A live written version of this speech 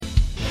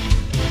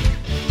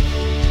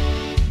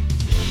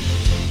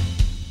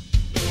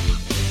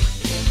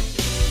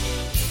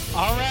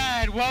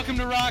welcome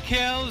to Rock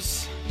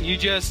Hills. You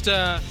just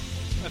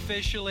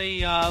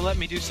officially let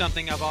me do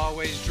something I've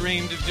always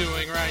dreamed of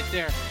doing right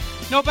there.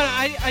 No, but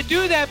I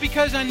do that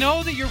because I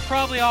know that you're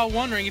probably all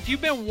wondering. If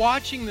you've been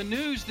watching the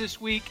news this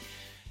week,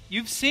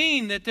 you've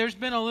seen that there's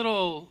been a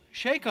little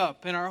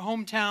shakeup in our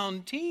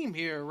hometown team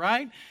here,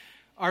 right?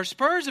 Our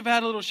Spurs have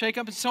had a little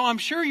shakeup, and so I'm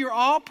sure you're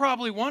all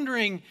probably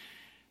wondering,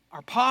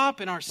 our Pop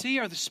and our C,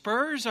 are the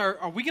Spurs,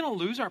 are we going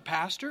to lose our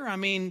pastor? I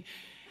mean,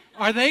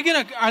 are they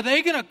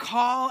gonna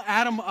call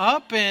Adam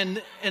up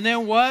and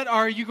then what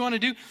are you going to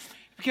do?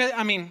 Because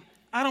I mean,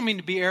 I don't mean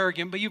to be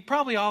arrogant, but you've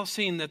probably all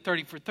seen the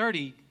 30 for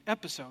 30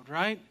 episode,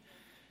 right?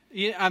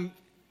 Yeah,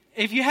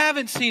 if you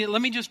haven't seen it,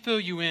 let me just fill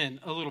you in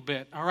a little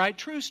bit. All right,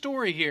 true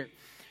story here.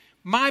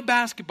 My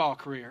basketball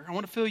career. I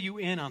want to fill you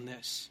in on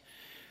this.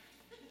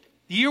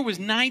 The year was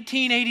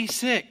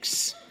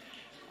 1986.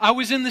 I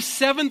was in the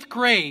 7th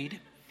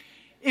grade.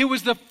 It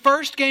was the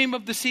first game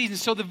of the season,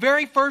 so the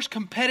very first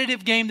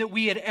competitive game that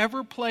we had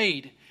ever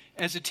played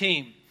as a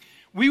team.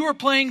 We were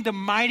playing the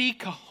mighty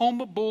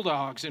Coahoma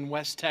Bulldogs in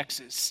West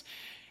Texas,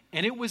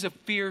 and it was a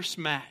fierce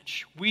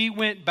match. We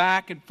went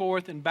back and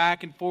forth, and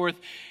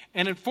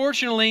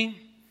unfortunately,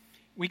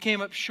 we came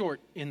up short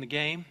in the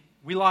game.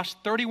 We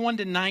lost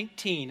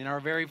 31-19 in our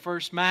very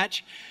first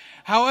match.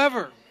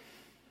 However,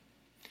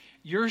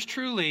 yours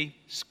truly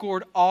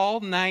scored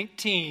all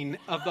 19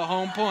 of the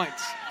home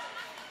points.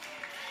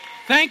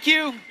 Thank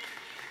you.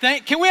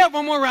 Can we have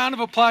one more round of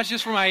applause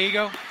just for my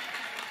ego?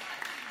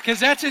 Because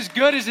that's as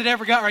good as it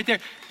ever got right there.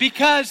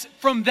 Because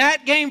from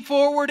that game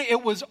forward,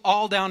 it was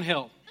all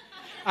downhill.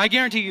 I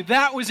guarantee you,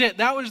 that was it.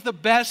 That was the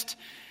best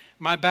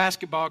my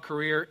basketball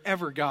career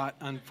ever got,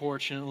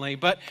 unfortunately.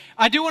 But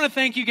I do want to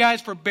thank you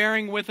guys for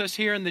bearing with us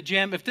here in the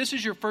gym. If this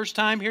is your first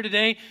time here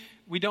today,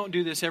 we don't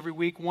do this every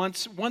week.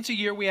 Once a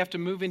year, we have to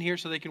move in here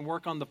so they can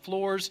work on the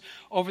floors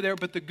over there.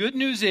 But the good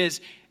news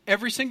is,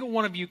 every single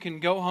one of you can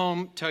go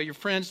home, tell your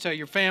friends, tell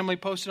your family,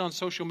 post it on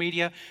social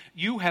media.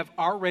 You have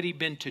already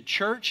been to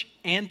church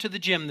and to the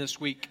gym this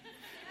week.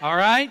 All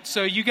right?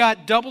 So you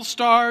got double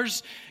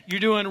stars.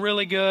 You're doing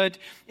really good.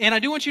 And I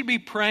do want you to be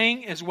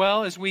praying as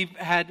well, as we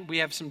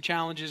have some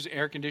challenges,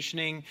 air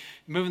conditioning,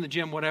 moving the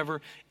gym,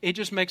 whatever. It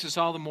just makes us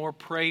all the more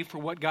pray for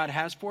what God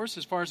has for us.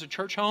 As far as a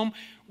church home,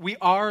 we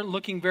are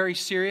looking very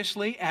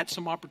seriously at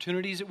some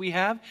opportunities that we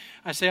have.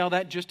 I say all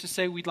that just to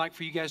say we'd like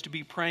for you guys to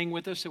be praying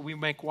with us, that we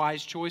make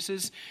wise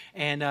choices,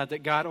 and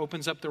that God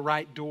opens up the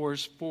right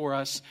doors for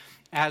us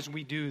as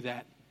we do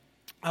that.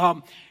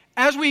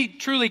 As we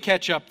truly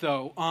catch up,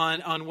 though,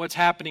 on what's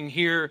happening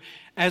here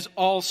as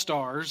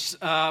all-stars,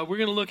 we're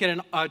going to look at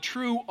a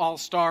true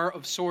all-star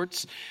of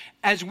sorts.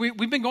 As we've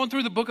been going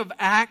through the book of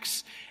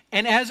Acts,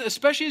 and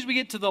especially as we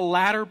get to the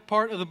latter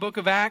part of the book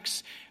of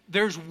Acts,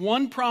 there's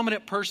one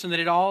prominent person that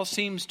it all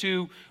seems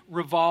to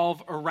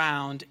revolve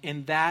around,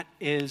 and that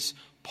is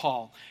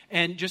Paul.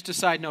 And just a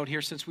side note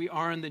here, since we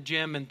are in the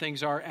gym and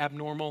things are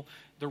abnormal,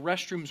 the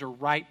restrooms are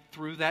right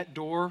through that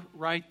door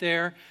right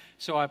there.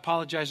 So I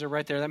apologize, they're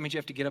right there. That means you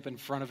have to get up in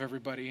front of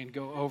everybody and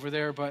go over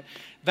there. But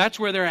that's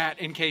where they're at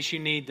in case you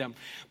need them.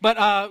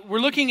 But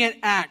we're looking at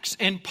Acts.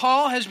 And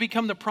Paul has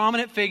become the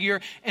prominent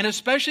figure. And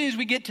especially as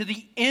we get to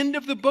the end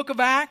of the book of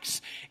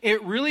Acts,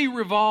 it really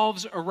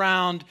revolves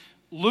around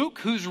Luke,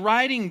 who's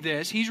writing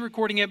this. He's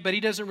recording it, but he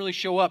doesn't really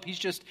show up. He's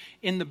just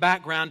in the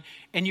background.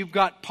 And you've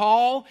got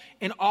Paul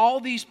and all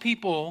these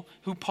people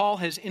who Paul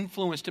has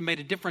influenced and made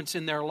a difference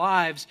in their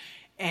lives.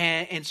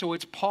 And so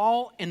it's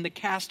Paul and the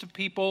cast of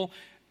people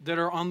that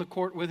are on the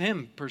court with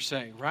him, per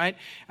se, right?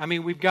 I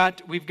mean, we've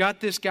got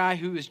this guy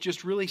who is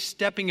just really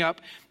stepping up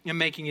and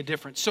making a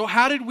difference. So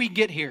how did we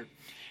get here?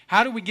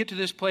 How did we get to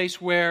this place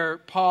where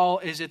Paul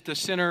is at the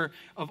center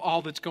of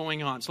all that's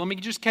going on? So let me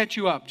just catch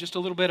you up, just a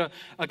little bit of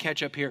a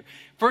catch up here.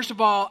 First of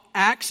all,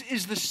 Acts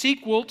is the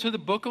sequel to the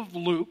book of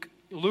Luke.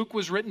 Luke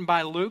was written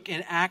by Luke,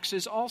 and Acts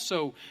is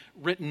also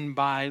written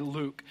by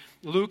Luke.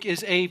 Luke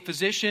is a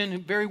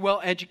physician, very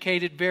well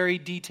educated, very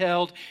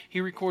detailed.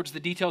 He records the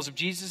details of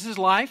Jesus'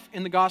 life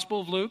in the Gospel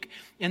of Luke,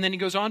 and then he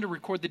goes on to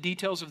record the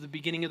details of the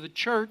beginning of the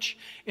church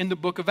in the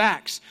book of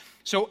Acts.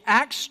 So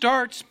Acts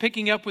starts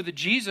picking up with a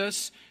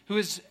Jesus who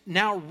is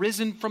now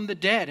risen from the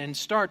dead, and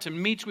starts and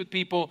meets with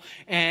people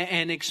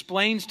and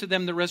explains to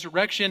them the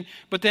resurrection,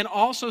 but then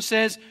also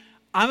says,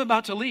 I'm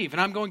about to leave, and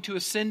I'm going to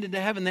ascend into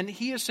heaven. Then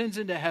he ascends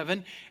into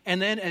heaven,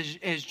 and then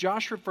as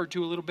Josh referred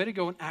to a little bit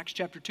ago in Acts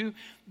chapter 2,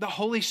 the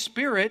Holy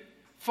Spirit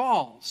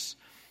falls.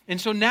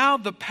 And so now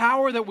the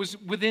power that was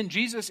within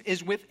Jesus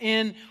is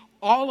within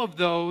all of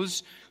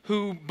those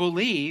who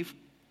believe.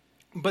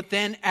 But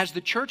then as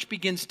the church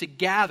begins to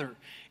gather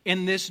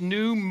in this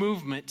new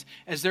movement,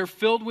 as they're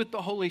filled with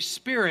the Holy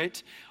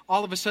Spirit,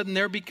 all of a sudden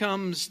there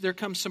comes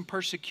some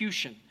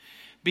persecution.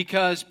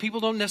 Because people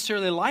don't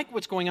necessarily like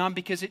what's going on,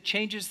 because it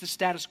changes the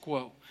status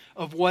quo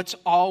of what's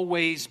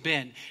always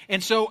been.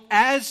 And so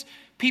as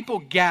people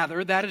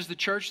gather, that is the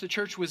church. The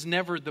church was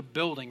never the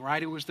building,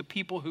 right? It was the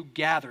people who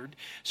gathered.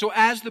 So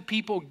as the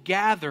people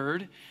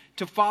gathered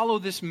to follow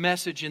this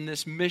message and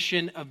this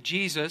mission of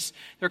Jesus,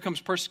 there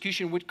comes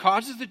persecution, which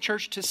causes the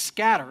church to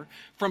scatter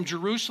from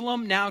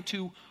Jerusalem now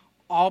to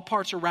all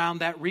parts around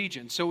that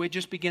region. So it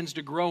just begins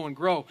to grow and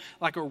grow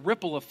like a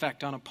ripple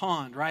effect on a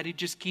pond, right? It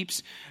just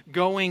keeps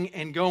going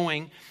and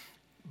going.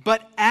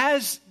 But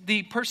as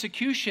the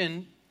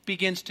persecution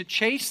begins to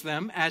chase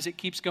them, as it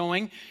keeps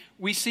going,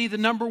 we see the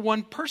number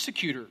one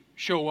persecutor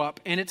show up,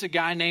 and it's a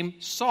guy named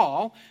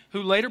Saul,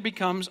 who later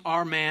becomes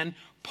our man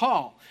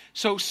Paul.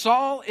 So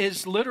Saul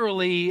is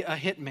literally a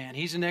hitman.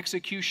 He's an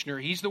executioner.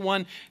 He's the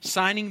one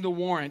signing the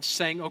warrants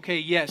saying, okay,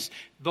 yes,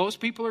 those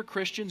people are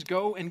Christians,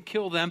 go and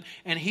kill them,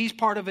 and he's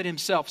part of it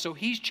himself. So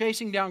he's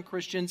chasing down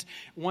Christians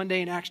one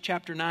day in Acts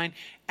chapter 9.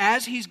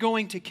 As he's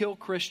going to kill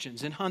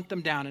Christians and hunt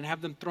them down and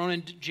have them thrown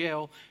into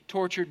jail,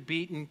 tortured,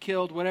 beaten,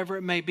 killed, whatever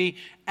it may be,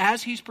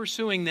 as he's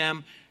pursuing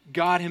them,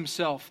 God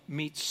himself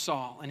meets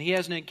Saul. And he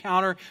has an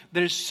encounter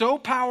that is so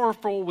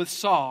powerful with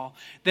Saul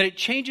that it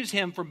changes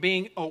him from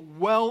being a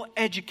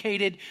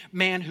well-educated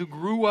man who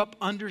grew up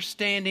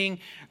understanding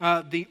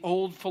the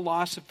old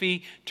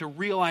philosophy to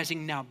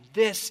realizing now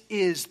this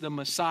is the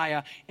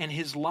Messiah, and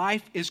his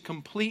life is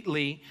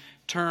completely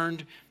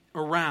turned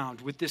around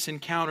with this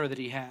encounter that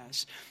he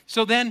has.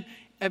 So then,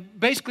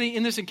 basically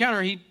in this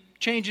encounter, he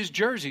changes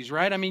jerseys,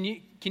 right? I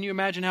mean, can you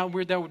imagine how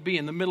weird that would be?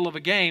 In the middle of a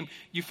game,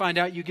 you find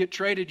out you get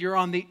traded. You're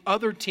on the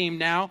other team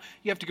now.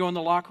 You have to go in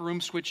the locker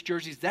room, switch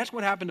jerseys. That's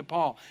what happened to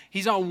Paul.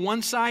 He's on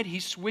one side. He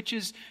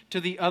switches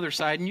to the other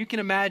side. And you can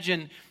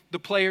imagine the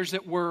players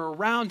that were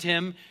around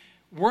him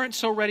weren't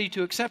so ready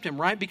to accept him,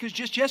 right? Because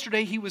just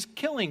yesterday he was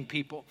killing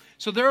people.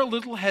 So they're a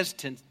little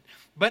hesitant.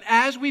 But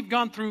as we've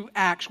gone through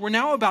Acts, we're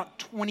now about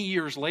 20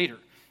 years later.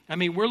 I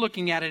mean, we're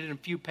looking at it in a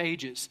few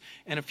pages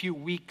and a few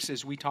weeks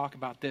as we talk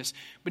about this.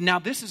 But now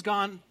this has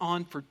gone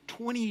on for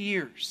 20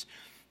 years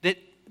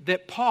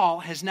that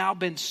Paul has now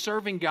been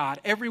serving God.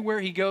 Everywhere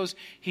he goes,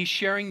 he's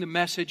sharing the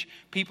message.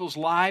 People's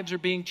lives are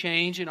being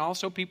changed, and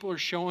also people are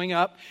showing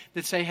up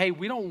that say, hey,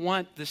 we don't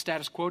want the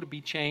status quo to be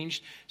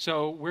changed,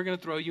 so we're going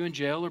to throw you in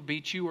jail or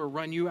beat you or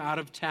run you out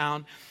of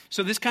town.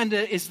 So this kind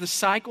of is the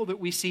cycle that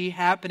we see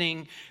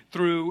happening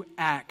through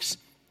Acts.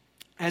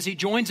 As he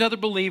joins other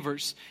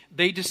believers,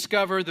 they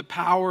discover the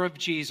power of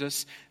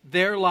Jesus.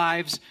 Their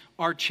lives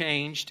are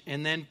changed,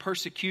 and then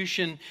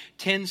persecution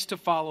tends to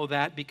follow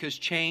that because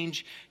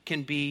change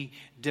can be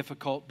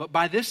difficult. But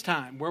by this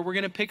time, where we're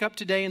going to pick up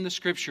today in the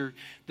Scripture,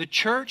 the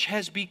church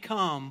has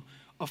become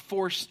a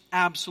force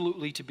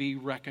absolutely to be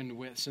reckoned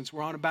with. Since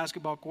we're on a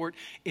basketball court,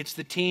 it's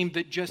the team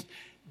that just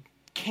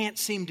can't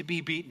seem to be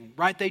beaten,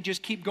 right? They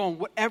just keep going.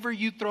 Whatever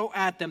you throw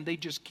at them, they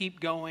just keep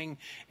going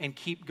and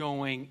keep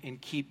going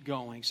and keep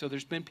going. So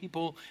there's been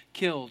people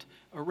killed,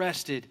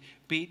 arrested,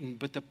 beaten,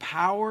 but the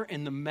power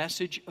and the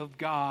message of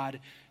God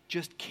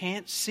just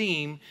can't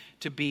seem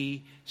to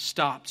be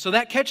stopped. So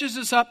that catches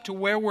us up to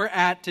where we're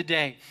at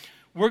today.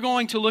 We're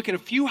going to look at a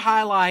few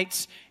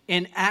highlights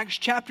in Acts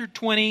chapter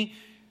 20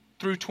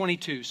 through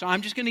 22. So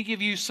I'm just going to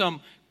give you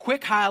some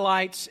quick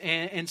highlights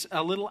and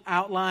a little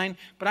outline,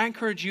 but I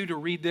encourage you to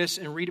read this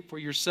and read it for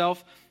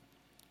yourself.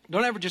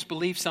 Don't ever just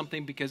believe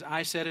something because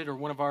I said it or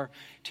one of our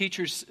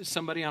teachers,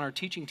 somebody on our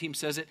teaching team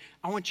says it.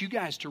 I want you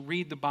guys to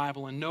read the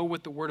Bible and know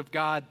what the Word of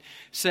God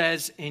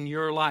says in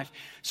your life.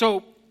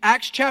 So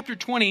Acts chapter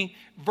 20,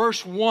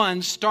 verse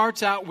 1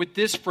 starts out with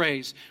this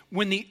phrase,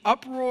 when the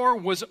uproar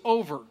was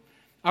over.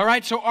 All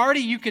right, so already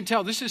you can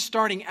tell this is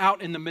starting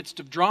out in the midst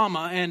of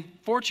drama, and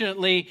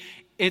fortunately,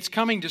 it's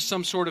coming to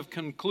some sort of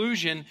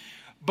conclusion.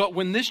 But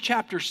when this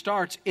chapter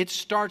starts, it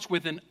starts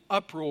with an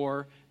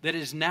uproar that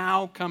is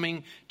now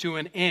coming to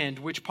an end,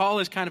 which Paul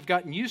has kind of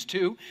gotten used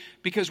to,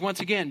 because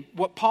once again,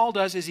 what Paul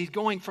does is he's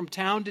going from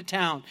town to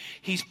town.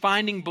 He's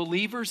finding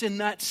believers in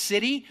that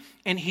city,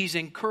 and he's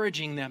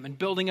encouraging them and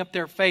building up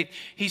their faith.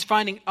 He's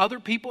finding other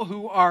people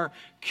who are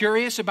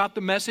curious about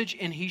the message,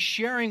 and he's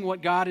sharing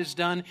what God has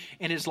done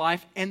in his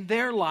life, and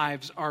their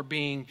lives are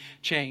being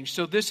changed.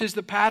 So this is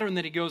the pattern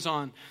that he goes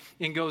on.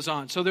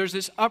 So there's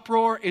this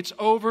uproar, it's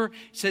over. It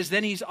says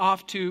then he's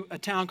off to a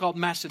town called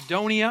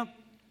Macedonia.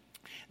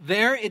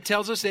 There it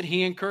tells us that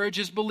he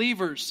encourages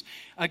believers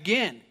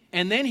again.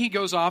 And then he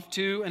goes off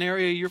to an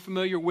area you're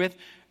familiar with,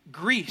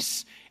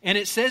 Greece. And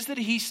it says that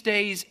he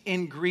stays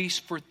in Greece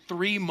for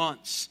 3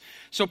 months.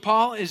 So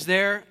Paul is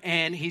there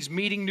and he's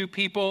meeting new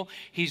people.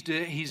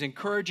 He's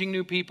encouraging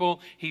new people.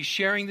 He's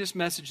sharing this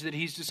message that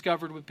he's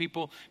discovered with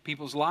people.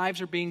 People's lives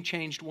are being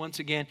changed once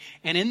again.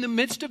 And in the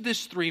midst of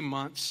this 3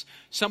 months,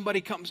 somebody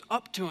comes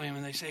up to him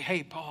and they say,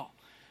 hey, Paul,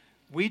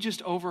 we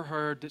just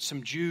overheard that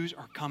some Jews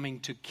are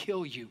coming to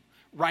kill you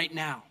right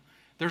now.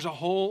 There's a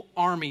whole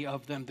army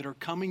of them that are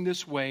coming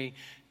this way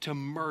to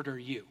murder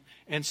you.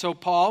 And so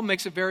Paul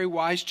makes a very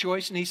wise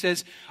choice and he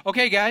says,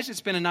 okay guys,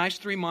 it's been a nice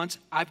 3 months.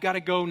 I've got to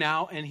go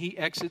now. And he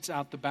exits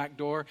out the back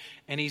door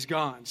and he's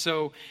gone.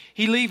 So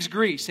he leaves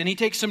Greece and he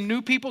takes some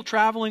new people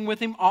traveling with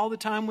him all the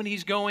time when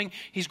he's going.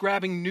 He's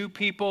grabbing new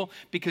people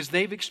because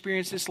they've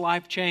experienced this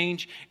life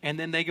change and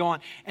then they go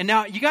on. And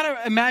now you got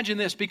to imagine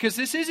this, because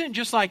this isn't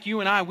just like you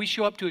and I. We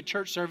show up to a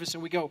church service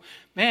and we go,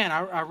 man,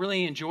 I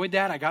really enjoyed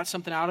that. I got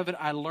something out of it.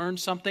 I learned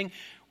something.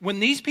 When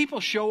these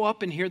people show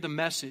up and hear the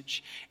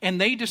message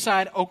and they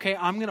decide, okay,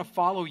 I'm going to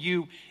follow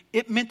you,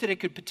 it meant that it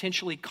could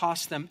potentially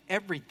cost them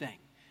everything.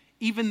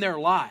 even their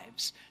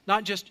lives.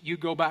 Not just you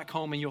go back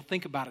home and you'll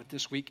think about it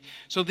this week.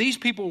 So these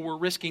people were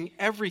risking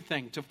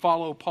everything to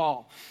follow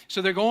Paul.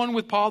 So they're going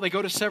with Paul. They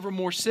go to several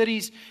more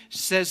cities. It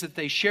says that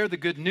they share the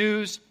good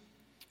news.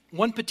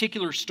 One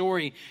particular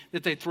story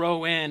that they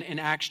throw in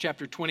Acts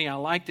chapter 20, I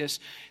like this.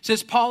 It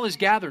says Paul is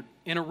gathered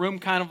in a room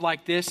kind of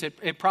like this.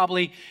 It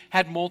probably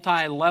had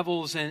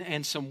multi-levels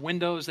and some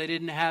windows. They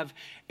didn't have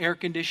air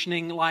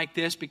conditioning like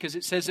this because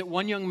it says that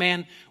one young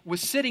man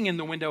was sitting in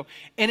the window.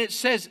 And it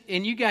says,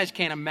 and you guys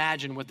can't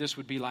imagine what this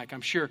would be like,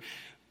 I'm sure.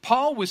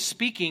 Paul was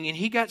speaking and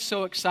he got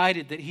so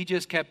excited that he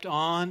just kept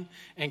on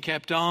and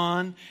kept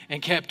on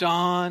and kept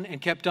on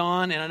and kept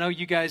on. And I know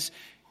you guys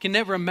can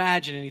never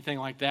imagine anything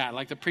like that,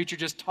 like the preacher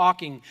just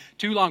talking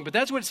too long. But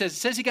that's what it says. It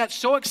says he got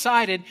so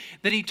excited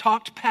that he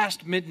talked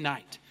past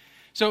midnight.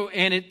 So,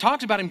 and it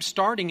talks about him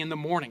starting in the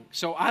morning.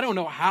 So I don't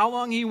know how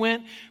long he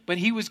went, but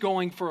he was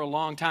going for a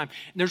long time.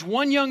 And there's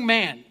one young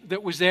man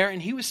that was there,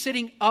 and he was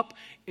sitting up.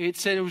 It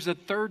said it was the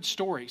third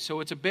story.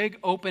 So it's a big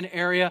open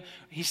area.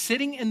 He's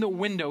sitting in the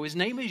window. His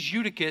name is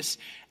Eutychus.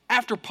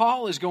 After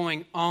Paul is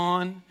going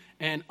on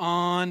and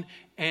on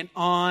and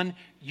on,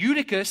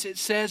 Eutychus, it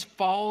says,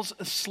 falls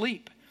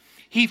asleep.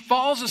 He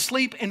falls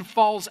asleep and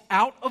falls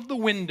out of the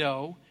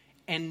window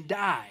and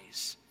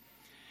dies.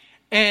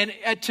 And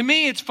to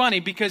me, it's funny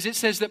because it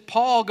says that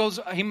Paul goes,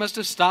 he must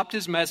have stopped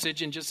his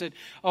message and just said,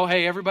 oh,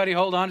 hey, everybody,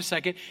 hold on a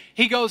second.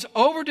 He goes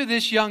over to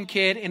this young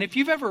kid. And if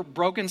you've ever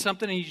broken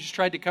something and you just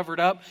tried to cover it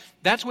up,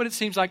 that's what it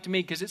seems like to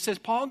me. Because it says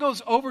Paul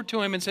goes over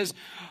to him and says,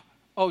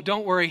 oh,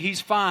 don't worry,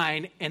 he's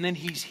fine. And then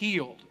he's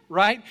healed,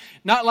 right?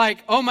 Not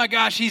like, oh my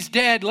gosh, he's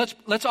dead.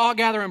 Let's all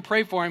gather and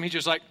pray for him. He's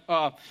just like,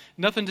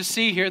 nothing to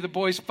see here. The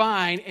boy's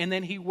fine. And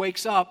then he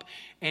wakes up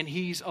and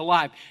he's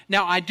alive.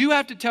 Now, I do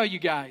have to tell you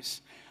guys,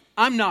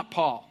 I'm not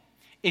Paul.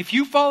 If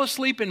you fall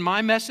asleep in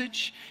my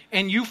message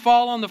and you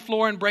fall on the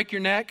floor and break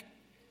your neck,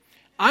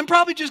 I'm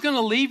probably just going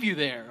to leave you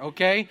there,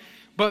 okay?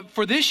 But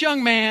for this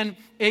young man,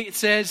 it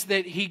says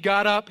that he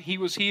got up, he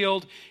was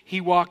healed,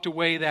 he walked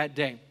away that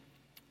day.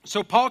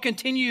 So Paul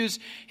continues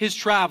his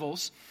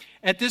travels.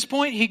 At this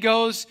point, he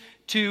goes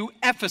to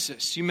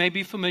Ephesus. You may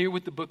be familiar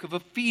with the book of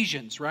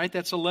Ephesians, right?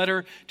 That's a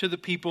letter to the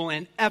people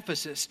in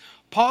Ephesus.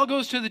 Paul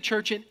goes to the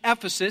church in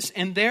Ephesus,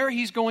 and there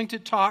he's going to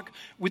talk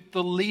with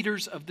the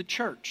leaders of the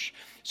church.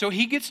 So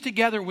he gets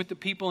together with the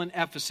people in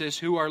Ephesus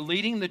who are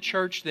leading the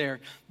church there,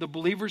 the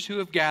believers who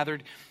have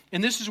gathered.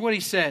 And this is what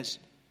he says.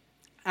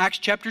 Acts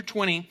chapter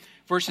 20,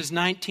 verses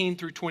 19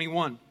 through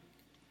 21.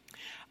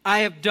 I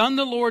have done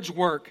the Lord's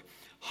work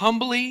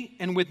humbly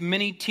and with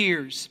many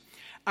tears.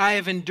 I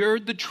have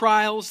endured the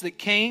trials that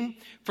came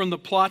from the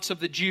plots of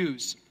the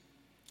Jews.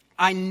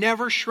 I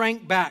never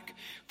shrank back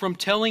from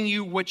telling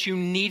you what you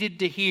needed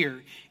to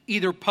hear,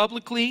 either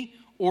publicly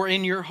or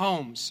in your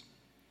homes.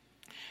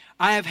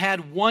 I have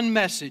had one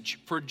message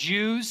for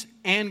Jews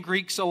and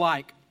Greeks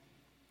alike: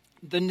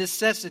 the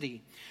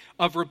necessity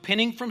of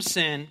repenting from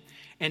sin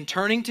and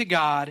turning to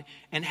God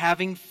and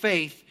having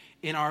faith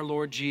in our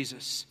Lord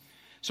Jesus.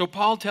 So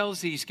Paul tells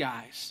these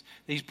guys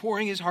that he's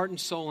pouring his heart and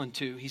soul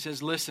into. He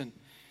says, listen,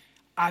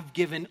 I've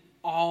given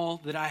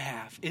all that I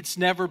have. It's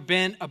never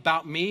been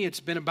about me. It's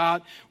been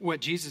about what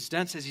Jesus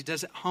done. Says he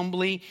does it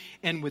humbly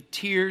and with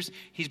tears.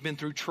 He's been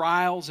through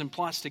trials and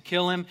plots to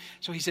kill him.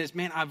 So he says,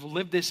 man, I've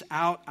lived this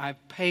out.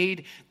 I've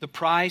paid the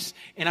price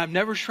and I've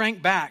never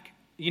shrank back,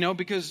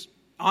 because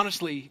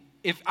honestly,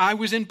 if I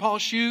was in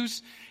Paul's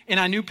shoes and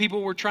I knew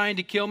people were trying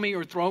to kill me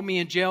or throw me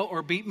in jail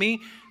or beat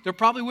me, there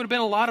probably would have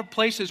been a lot of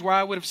places where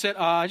I would have said,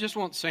 I just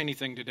won't say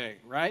anything today,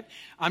 right?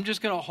 I'm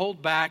just going to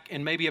hold back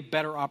and maybe a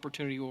better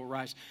opportunity will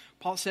arise.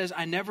 Paul says,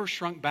 I never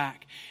shrunk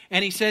back.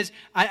 And he says,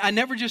 I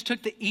never just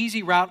took the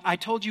easy route. I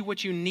told you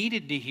what you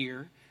needed to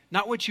hear,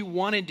 not what you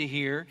wanted to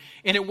hear.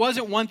 And it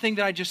wasn't one thing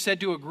that I just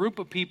said to a group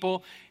of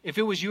people. If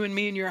it was you and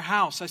me in your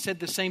house, I said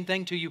the same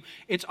thing to you.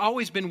 It's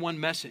always been one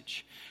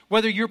message.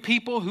 Whether you're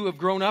people who have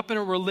grown up in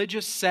a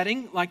religious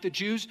setting like the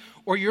Jews,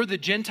 or you're the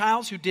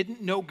Gentiles who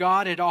didn't know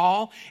God at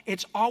all,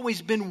 it's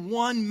always been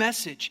one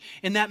message.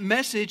 And that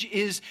message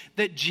is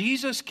that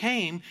Jesus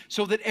came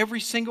so that every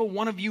single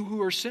one of you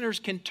who are sinners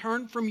can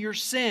turn from your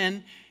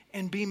sin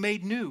and be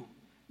made new,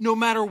 no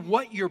matter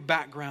what your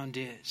background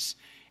is.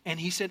 And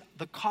he said,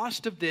 the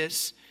cost of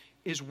this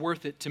is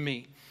worth it to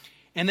me.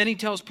 And then he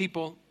tells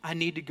people, I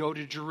need to go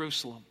to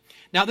Jerusalem.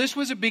 Now, this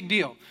was a big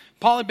deal.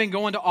 Paul had been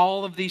going to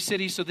all of these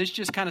cities, so this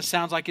just kind of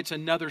sounds like it's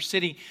another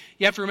city.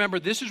 You have to remember,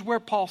 this is where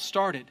Paul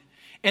started.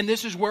 And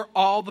this is where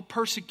all the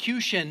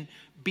persecution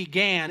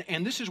began.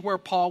 And this is where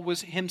Paul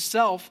was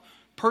himself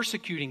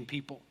persecuting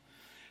people.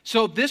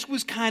 So this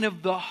was kind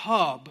of the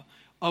hub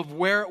of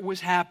where it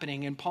was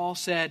happening. And Paul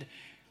said,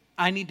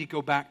 I need to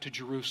go back to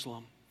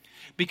Jerusalem.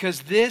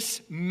 Because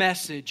this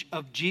message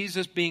of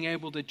Jesus being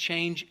able to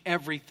change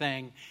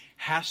everything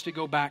has to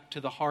go back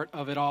to the heart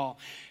of it all.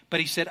 But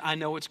he said, I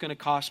know it's going to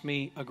cost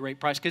me a great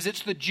price. Because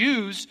it's the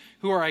Jews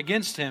who are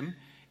against him.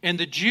 And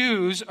the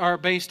Jews are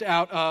based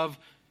out of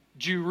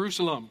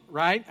Jerusalem,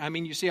 right? I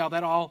mean, you see how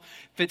that all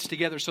fits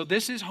together. So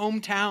this is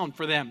hometown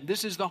for them.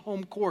 This is the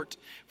home court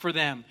for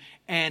them.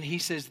 And he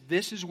says,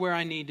 this is where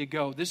I need to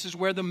go. This is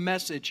where the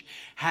message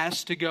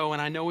has to go.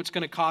 And I know it's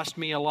going to cost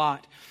me a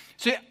lot.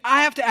 So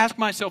I have to ask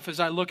myself as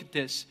I look at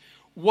this,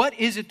 what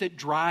is it that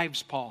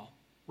drives Paul,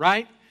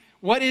 right?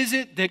 What is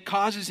it that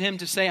causes him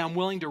to say, I'm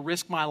willing to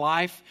risk my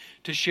life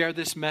to share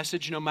this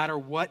message no matter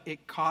what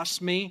it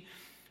costs me?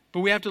 But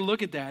we have to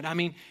look at that. I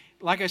mean,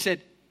 like I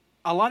said,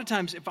 a lot of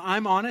times, if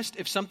I'm honest,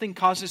 if something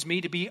causes me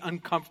to be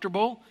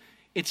uncomfortable,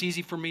 it's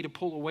easy for me to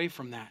pull away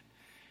from that,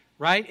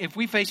 right? If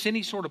we face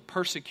any sort of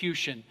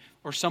persecution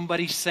or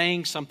somebody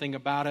saying something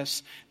about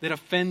us that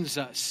offends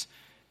us,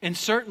 and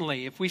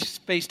certainly if we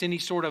faced any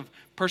sort of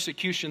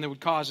persecution that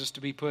would cause us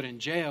to be put in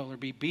jail or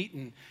be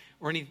beaten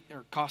or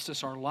cost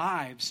us our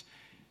lives,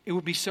 it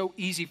would be so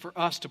easy for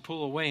us to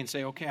pull away and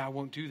say, okay, I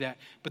won't do that.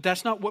 But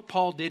that's not what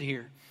Paul did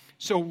here.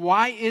 So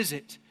why is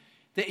it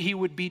that he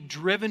would be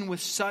driven with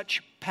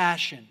such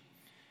passion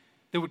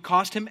that would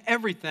cost him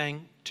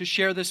everything to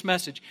share this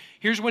message?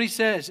 Here's what he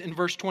says in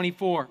verse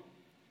 24.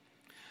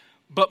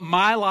 But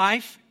my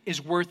life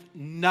is worth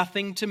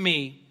nothing to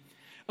me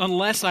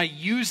unless I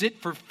use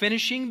it for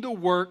finishing the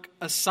work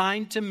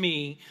assigned to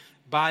me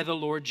by the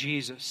Lord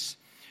Jesus,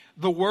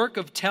 the work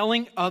of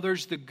telling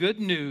others the good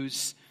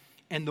news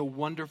and the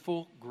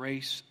wonderful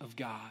grace of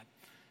God.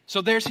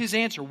 So there's his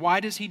answer. Why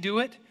does he do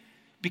it?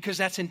 Because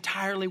that's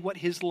entirely what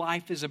his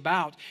life is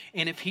about.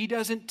 And if he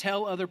doesn't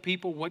tell other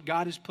people what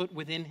God has put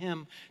within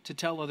him to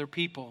tell other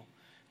people,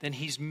 then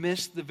he's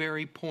missed the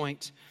very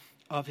point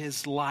of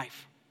his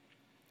life.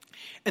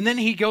 And then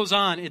he goes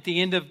on at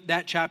the end of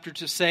that chapter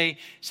to say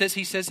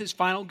his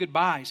final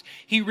goodbyes.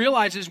 He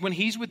realizes when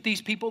he's with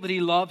these people that he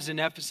loves in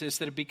Ephesus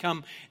that have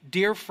become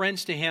dear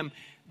friends to him,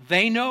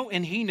 they know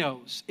and he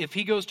knows if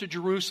he goes to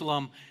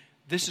Jerusalem,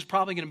 this is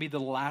probably going to be the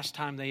last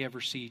time they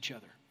ever see each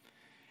other.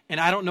 And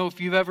I don't know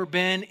if you've ever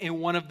been in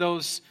one of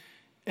those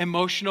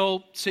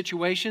emotional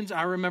situations.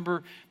 I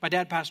remember my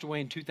dad passed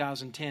away in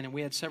 2010, and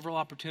we had several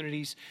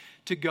opportunities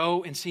to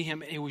go and see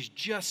him. It was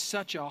just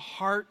such a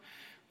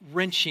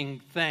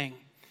heart-wrenching thing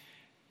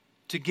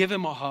to give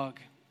him a hug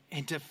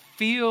and to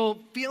feel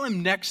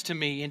him next to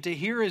me and to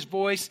hear his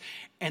voice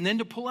and then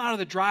to pull out of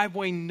the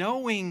driveway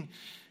knowing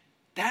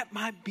that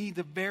might be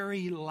the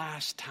very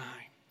last time.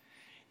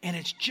 And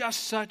it's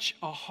just such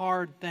a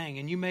hard thing.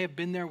 And you may have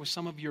been there with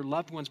some of your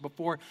loved ones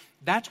before.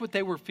 That's what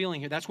they were feeling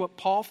here. That's what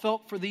Paul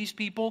felt for these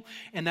people.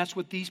 And that's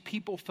what these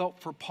people felt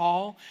for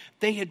Paul.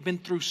 They had been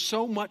through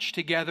so much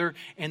together.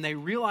 And they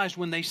realized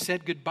when they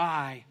said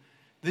goodbye,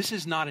 this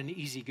is not an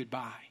easy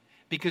goodbye.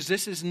 Because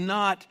this is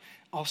not,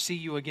 I'll see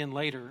you again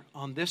later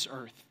on this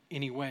earth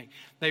anyway.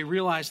 They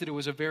realized that it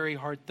was a very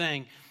hard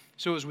thing.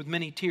 So it was with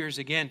many tears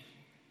again.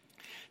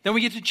 Then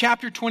we get to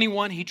chapter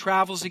 21. He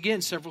travels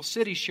again, several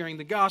cities, sharing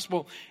the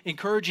gospel,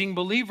 encouraging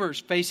believers,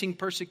 facing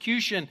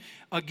persecution.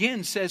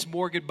 Again, says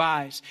more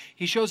goodbyes.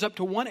 He shows up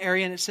to one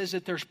area and it says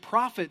that there's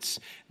prophets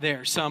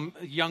there. Some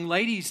young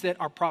ladies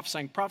that are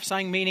prophesying.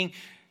 Prophesying meaning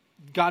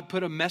God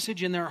put a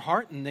message in their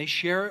heart and they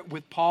share it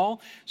with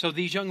Paul. So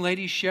these young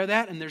ladies share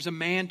that, and there's a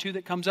man too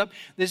that comes up.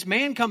 This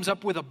man comes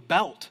up with a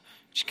belt,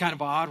 which is kind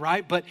of odd,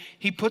 right? But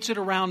he puts it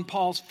around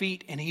Paul's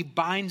feet and he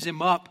binds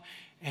him up,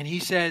 and he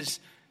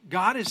says,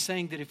 God is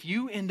saying that if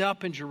you end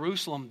up in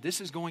Jerusalem,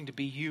 this is going to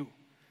be you.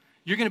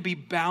 You're going to be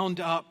bound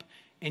up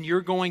and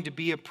you're going to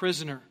be a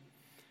prisoner.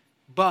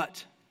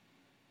 But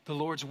the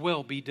Lord's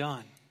will be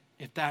done,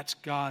 if that's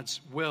God's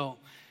will.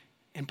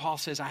 And Paul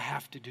says, I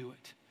have to do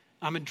it.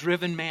 I'm a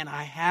driven man.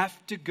 I have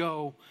to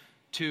go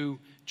to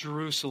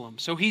Jerusalem.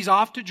 So he's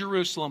off to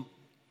Jerusalem.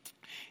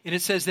 And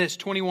it says this,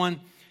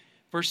 21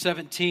 verse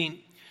 17.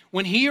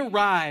 When he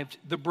arrived,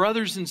 the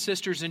brothers and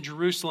sisters in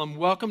Jerusalem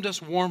welcomed us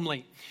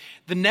warmly.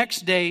 The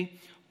next day,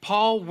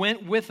 Paul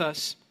went with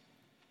us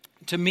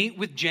to meet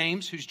with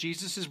James, who's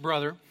Jesus'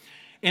 brother,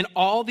 and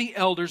all the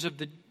elders of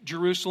the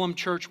Jerusalem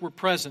church were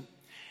present.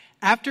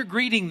 After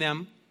greeting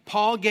them,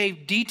 Paul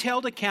gave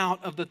detailed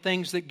account of the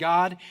things that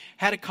God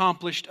had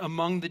accomplished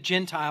among the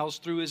Gentiles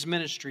through his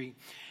ministry.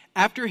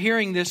 After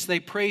hearing this, they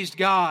praised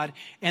God,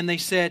 and they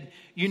said,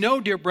 you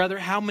know, dear brother,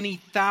 how many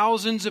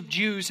thousands of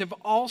Jews have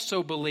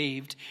also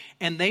believed,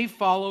 and they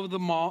follow the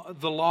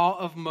law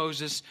of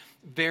Moses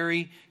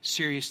very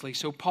seriously.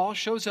 So Paul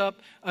shows up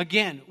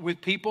again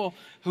with people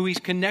who he's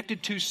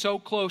connected to so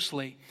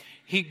closely.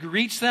 He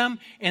greets them,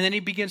 and then he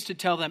begins to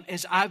tell them,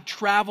 as I've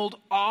traveled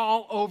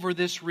all over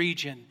this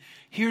region,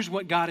 here's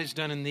what God has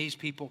done in these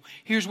people.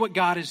 Here's what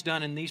God has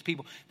done in these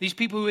people. These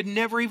people who had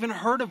never even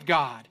heard of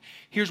God.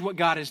 Here's what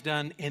God has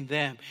done in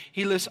them.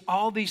 He lists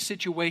all these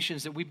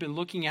situations that we've been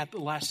looking at the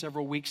last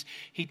several weeks.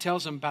 He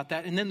tells them about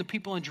that. And then the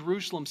people in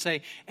Jerusalem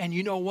say, and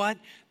you know what?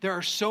 There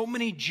are so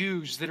many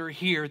Jews that are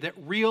here that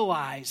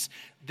realize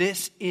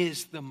this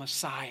is the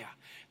Messiah.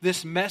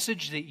 This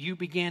message that you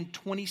began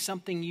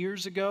 20-something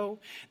years ago,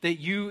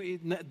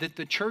 that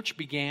the church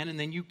began, and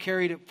then you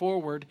carried it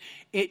forward,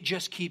 it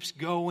just keeps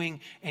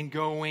going and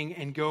going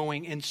and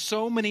going. And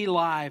so many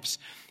lives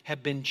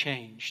have been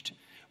changed.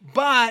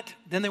 But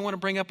then they want to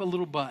bring up a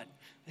little but.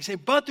 They say,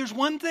 but there's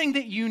one thing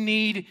that you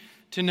need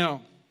to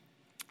know.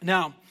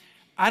 Now,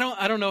 I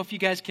don't know if you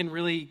guys can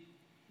really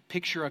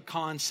picture a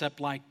concept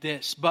like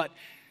this, but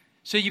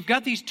so you've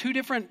got these two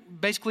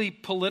different, basically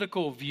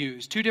political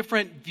views, two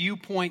different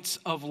viewpoints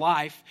of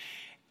life,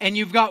 and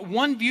you've got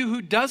one view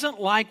who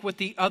doesn't like what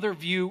the other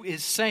view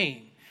is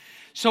saying.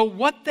 So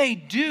what they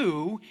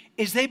do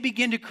is they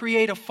begin to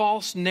create a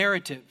false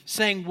narrative,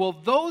 saying, well,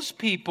 those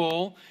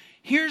people,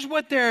 here's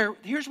what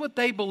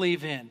they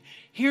believe in.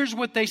 Here's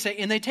what they say.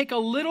 And they take a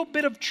little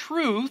bit of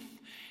truth,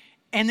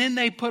 and then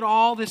they put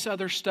all this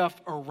other stuff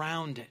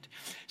around it.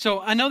 So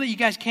I know that you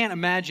guys can't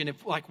imagine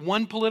if like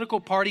one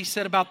political party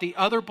said about the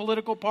other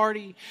political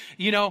party,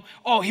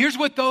 oh, here's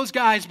what those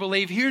guys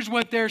believe. Here's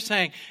what they're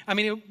saying. I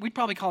mean, we'd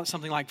probably call it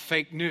something like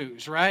fake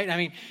news, right? I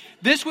mean,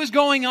 this was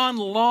going on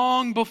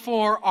long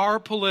before our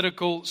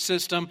political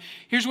system.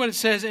 Here's what it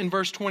says in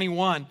verse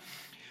 21.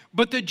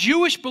 But the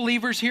Jewish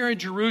believers here in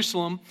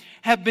Jerusalem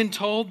have been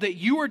told that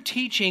you are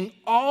teaching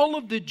all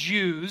of the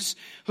Jews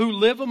who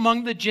live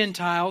among the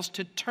Gentiles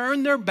to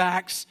turn their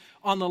backs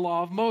on the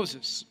law of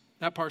Moses.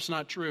 That part's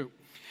not true.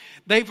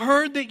 They've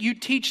heard that you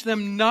teach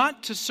them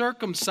not to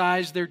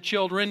circumcise their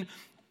children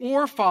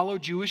or follow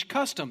Jewish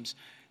customs.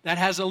 That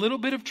has a little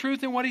bit of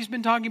truth in what he's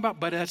been talking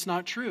about, but that's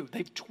not true.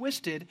 They've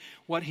twisted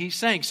what he's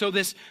saying. So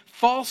this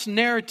false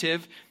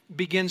narrative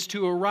begins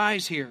to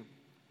arise here.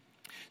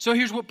 So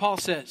here's what Paul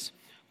says.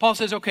 Paul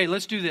says, okay,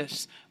 let's do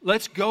this.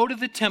 Let's go to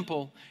the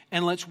temple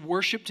and let's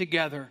worship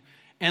together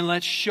and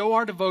let's show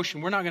our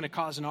devotion. We're not going to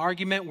cause an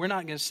argument. We're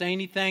not going to say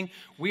anything.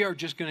 We are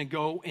just going to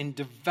go and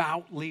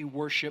devoutly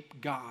worship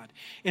God.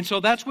 And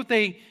so that's what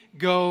they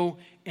go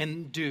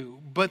and do.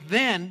 But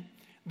then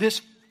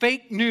this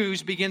fake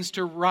news begins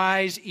to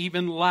rise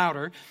even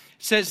louder. It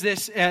says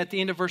this at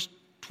the end of verse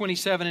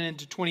 27 and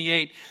into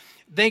 28.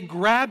 They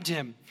grabbed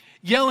him,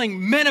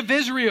 yelling, "Men of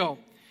Israel,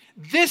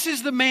 this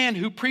is the man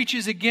who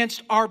preaches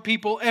against our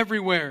people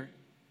everywhere,"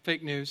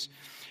 fake news,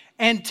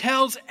 "and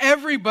tells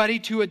everybody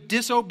to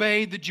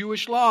disobey the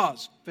Jewish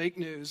laws," fake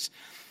news.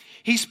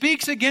 "He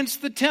speaks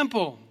against the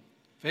temple,"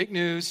 fake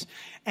news,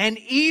 "and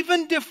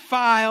even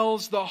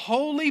defiles the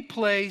holy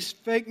place,"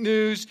 fake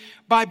news,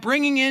 "by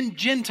bringing in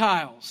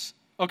Gentiles."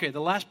 Okay,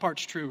 the last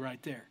part's true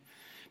right there.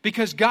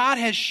 Because God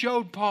has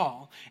showed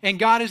Paul, and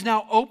God has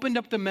now opened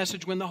up the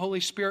message when the Holy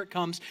Spirit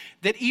comes,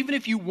 that even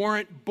if you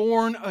weren't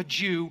born a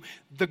Jew,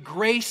 the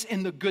grace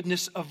and the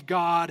goodness of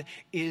God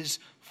is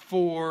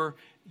for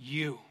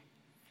you.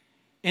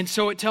 And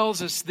so it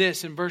tells us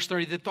this in verse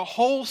 30, that the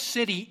whole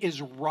city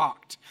is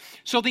rocked.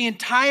 So the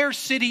entire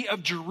city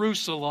of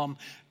Jerusalem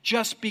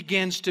just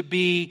begins to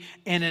be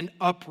in an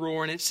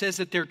uproar. And it says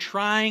that they're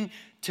trying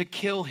to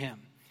kill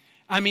him.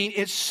 I mean,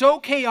 it's so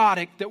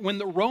chaotic that when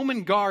the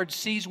Roman guard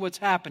sees what's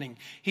happening,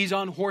 he's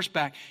on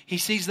horseback. He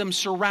sees them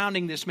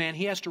surrounding this man.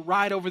 He has to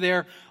ride over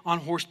there on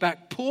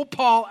horseback, pull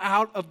Paul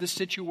out of the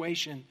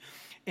situation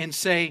and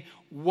say,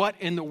 what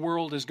in the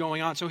world is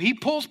going on? So he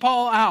pulls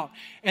Paul out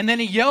and then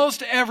he yells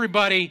to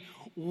everybody,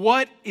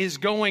 what is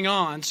going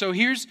on? So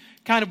here's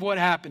kind of what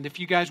happened. If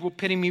you guys will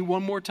pity me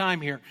one more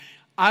time here.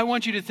 I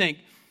want you to think,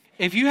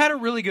 if you had a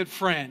really good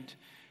friend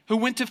who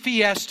went to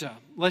Fiesta,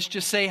 let's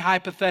just say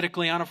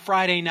hypothetically on a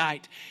Friday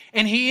night,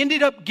 and he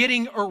ended up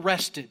getting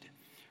arrested,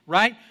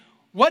 right?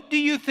 What do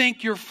you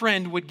think your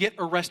friend would get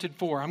arrested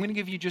for? I'm going to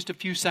give you just a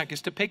few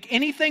seconds to pick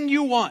anything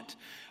you want,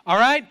 all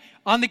right?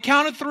 On the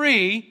count of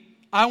 3,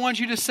 I want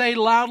you to say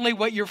loudly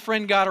what your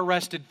friend got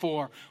arrested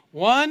for.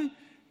 1,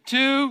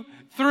 2,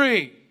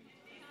 3.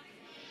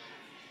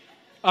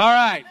 All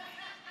right.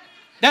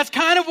 That's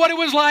kind of what it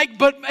was like,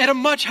 but at a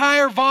much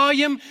higher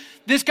volume.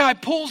 This guy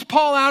pulls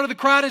Paul out of the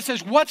crowd and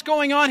says, what's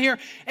going on here?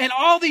 And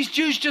all these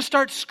Jews just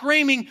start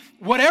screaming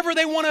whatever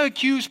they want to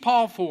accuse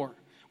Paul for,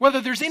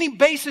 whether there's any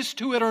basis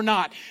to it or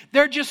not.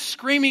 They're just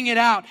screaming it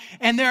out.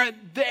 And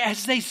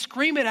as they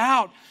scream it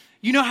out,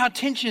 you know how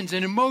tensions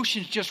and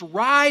emotions just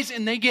rise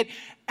and they get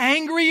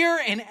angrier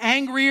and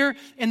angrier.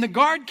 And the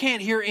guard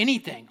can't hear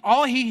anything.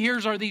 All he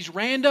hears are these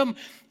random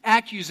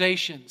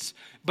accusations.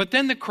 But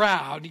then the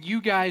crowd,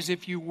 you guys,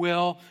 if you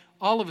will,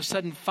 all of a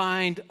sudden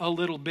find a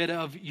little bit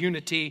of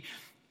unity.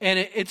 And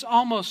it's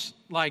almost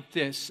like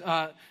this.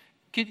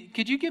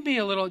 Could you give me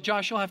a little,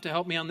 Josh, you'll have to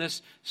help me on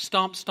this.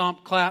 Stomp,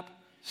 stomp, clap.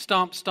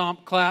 Stomp,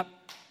 stomp, clap.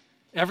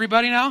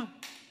 Everybody now?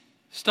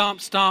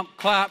 Stomp, stomp,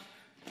 clap.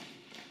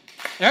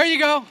 There you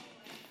go.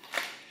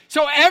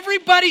 So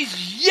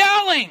everybody's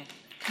yelling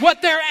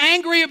what they're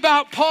angry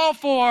about Paul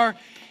for.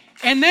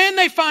 And then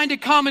they find a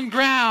common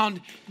ground.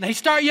 And they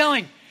start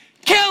yelling,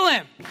 kill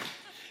him!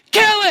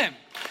 Kill him!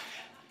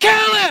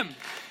 Kill him!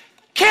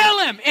 Kill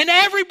him! And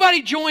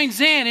everybody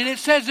joins in. And it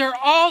says they're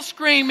all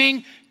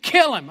screaming,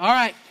 kill him. All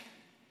right.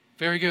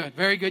 Very good.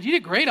 Very good. You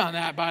did great on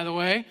that, by the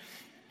way.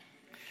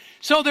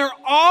 So they're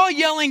all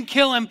yelling,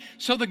 kill him.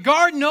 So the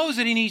guard knows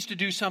that he needs to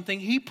do something.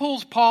 He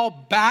pulls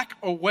Paul back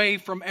away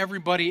from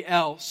everybody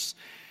else.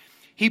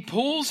 He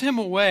pulls him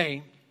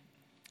away.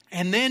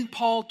 And then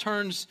Paul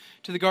turns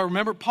to the guard.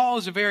 Remember, Paul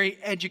is a very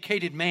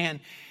educated man.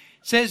 It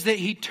says that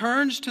he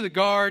turns to the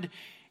guard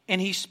and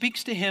he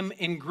speaks to him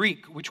in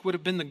Greek, which would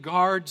have been the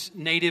guard's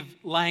native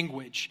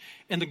language.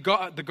 And the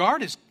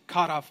guard is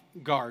caught off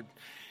guard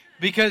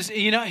because,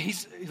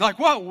 he's like,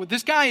 whoa,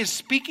 this guy is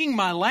speaking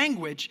my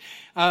language.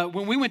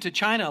 When we went to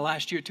China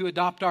last year to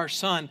adopt our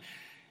son,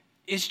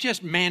 it's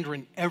just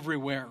Mandarin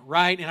everywhere,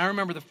 right? And I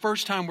remember the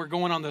first time we're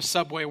going on the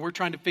subway, we're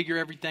trying to figure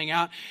everything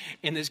out,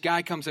 and this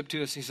guy comes up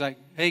to us, he's like,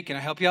 hey, can I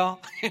help y'all?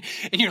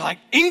 And you're like,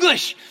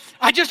 English!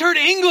 I just heard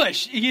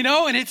English,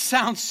 and it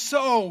sounds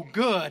so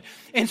good.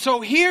 And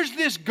so here's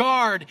this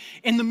guard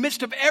in the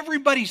midst of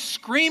everybody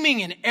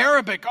screaming in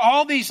Arabic,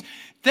 all these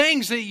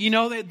things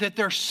that, that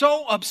they're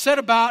so upset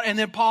about, and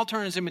then Paul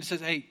turns to him and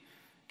says, hey,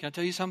 can I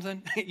tell you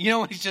something?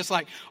 And he's just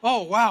like,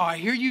 oh, wow, I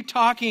hear you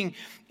talking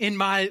in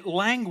my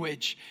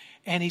language.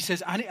 And he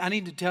says, I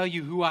need to tell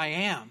you who I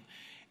am.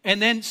 And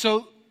then,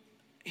 so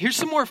here's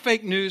some more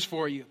fake news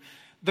for you.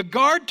 The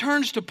guard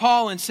turns to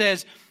Paul and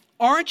says,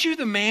 aren't you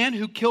the man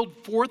who killed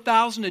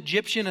 4,000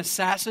 Egyptian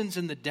assassins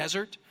in the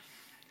desert?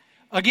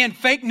 Again,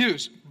 fake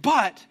news.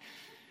 But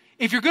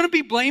if you're going to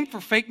be blamed for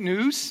fake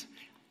news,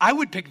 I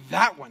would pick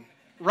that one,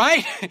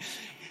 right?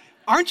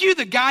 Aren't you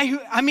the guy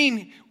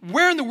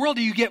where in the world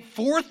do you get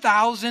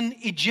 4,000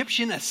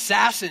 Egyptian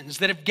assassins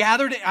that have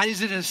gathered?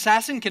 Is it an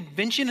assassin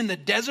convention in the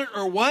desert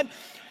or what?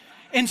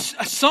 And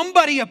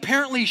somebody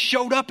apparently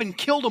showed up and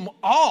killed them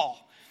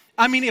all.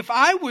 If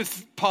I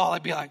was Paul,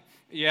 I'd be like,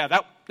 yeah,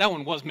 that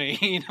one was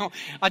me.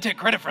 I take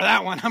credit for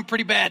that one. I'm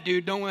pretty bad,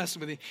 dude. Don't mess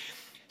with me.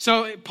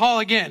 So Paul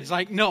again is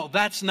like, no,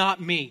 that's not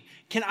me.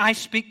 Can I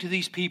speak to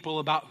these people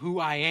about who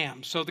I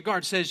am? So the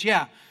guard says,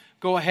 yeah,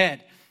 go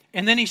ahead.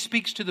 And then he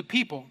speaks to the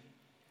people.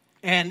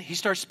 And he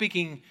starts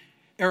speaking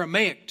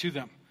Aramaic to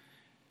them.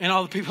 And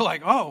all the people are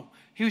like, oh,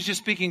 he was just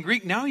speaking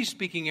Greek. Now he's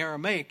speaking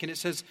Aramaic. And it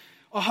says,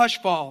 a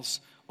hush falls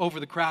over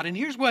the crowd. And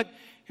here's what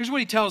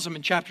he tells them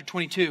in chapter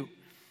 22. He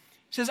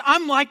says,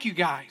 I'm like you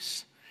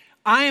guys.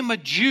 I am a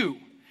Jew.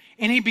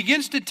 And he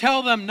begins to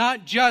tell them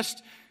not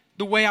just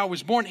the way I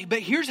was born, but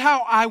here's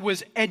how I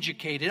was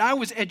educated. I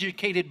was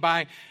educated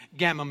by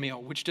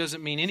Gamaliel, which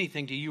doesn't mean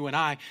anything to you and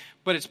I,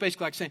 but it's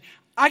basically like saying,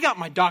 I got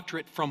my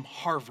doctorate from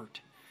Harvard.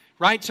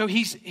 Right? So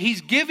he's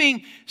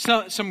giving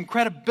some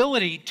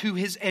credibility to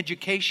his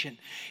education.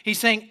 He's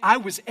saying, I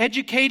was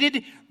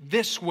educated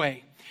this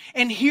way.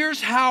 And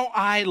here's how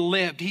I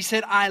lived. He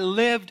said, I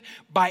lived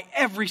by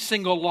every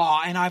single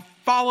law, and I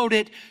followed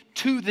it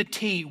to the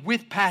T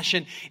with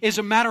passion. As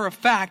a matter of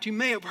fact, you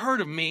may have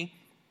heard of me.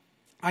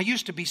 I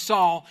used to be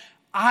Saul.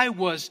 I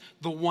was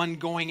the one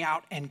going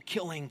out and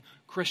killing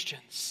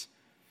Christians.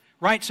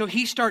 Right? So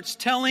he starts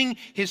telling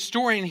his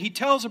story, and he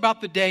tells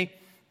about the day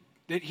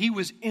that he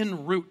was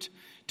en route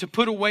to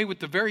put away with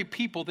the very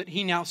people that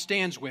he now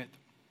stands with,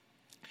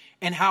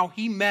 and how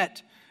he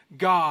met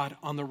God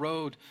on the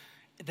road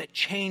that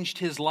changed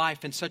his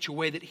life in such a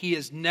way that he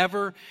has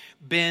never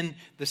been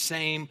the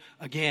same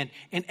again.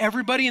 And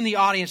everybody in the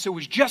audience that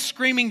was just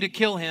screaming to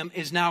kill him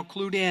is now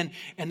clued in,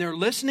 and they're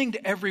listening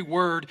to every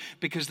word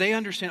because they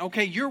understand,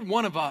 okay, you're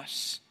one of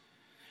us.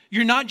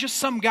 You're not just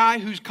some guy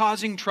who's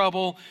causing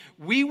trouble.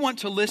 We want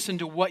to listen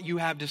to what you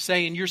have to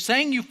say. And you're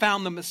saying you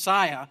found the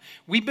Messiah.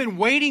 We've been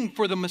waiting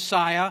for the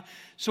Messiah.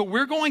 So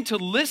we're going to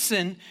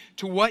listen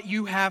to what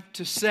you have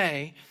to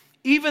say,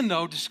 even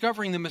though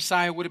discovering the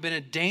Messiah would have been a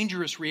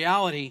dangerous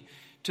reality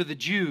to the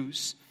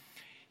Jews.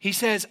 He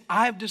says,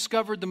 I've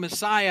discovered the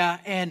Messiah,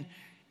 and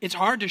it's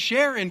hard to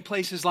share in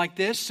places like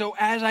this. So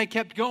as I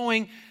kept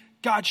going,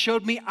 God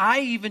showed me I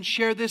even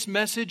share this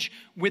message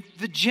with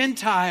the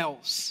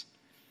Gentiles.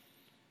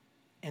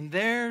 And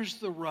there's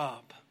the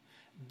rub.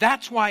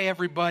 That's why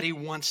everybody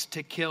wants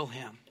to kill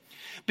him.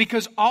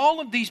 Because all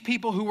of these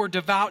people who were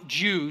devout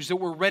Jews that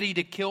were ready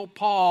to kill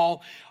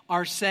Paul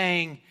are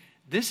saying,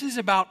 this is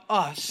about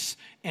us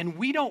and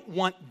we don't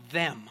want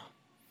them.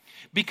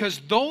 Because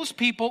those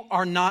people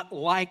are not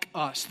like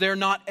us. They're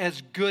not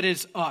as good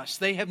as us.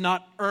 They have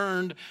not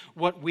earned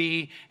what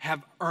we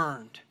have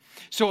earned.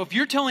 So if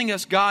you're telling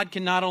us God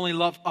can not only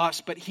love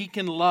us, but he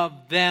can love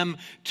them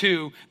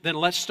too, then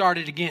let's start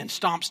it again.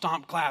 Stomp,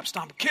 stomp, clap,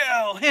 stomp.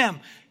 Kill him,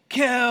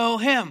 kill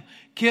him,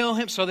 kill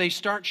him. So they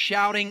start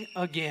shouting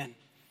again.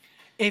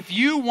 If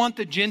you want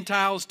the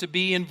Gentiles to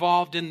be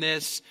involved in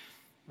this,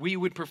 we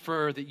would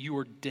prefer that you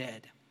were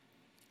dead.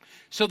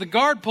 So the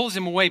guard pulls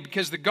him away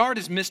because the guard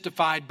is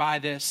mystified by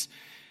this.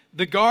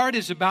 The guard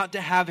is about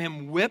to have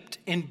him whipped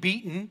and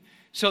beaten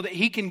so that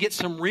he can get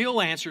some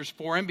real answers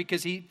for him,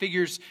 because he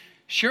figures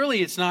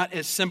surely it's not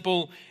as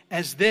simple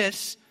as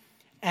this.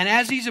 And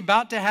as he's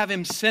about to have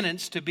him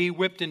sentenced to be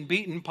whipped and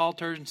beaten, Paul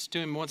turns to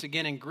him once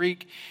again in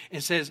Greek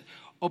and says,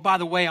 oh, by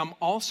the way, I'm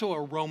also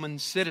a Roman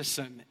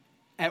citizen.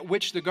 At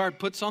which the guard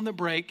puts on the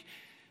brake,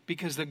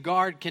 because the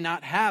guard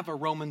cannot have a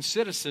Roman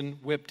citizen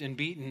whipped and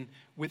beaten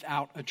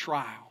without a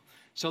trial.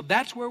 So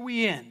that's where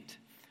we end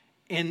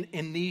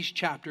in these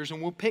chapters.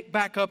 And we'll pick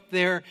back up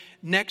there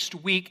next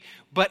week.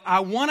 But I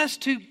want us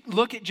to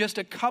look at just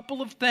a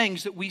couple of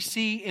things that we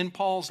see in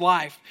Paul's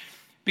life.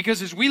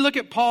 Because as we look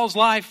at Paul's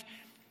life,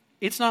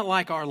 it's not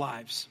like our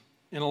lives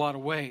in a lot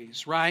of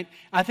ways, right?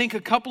 I think a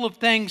couple of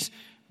things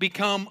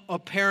become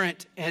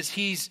apparent as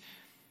he's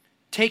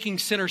taking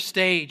center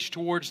stage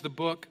towards the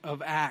book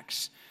of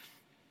Acts.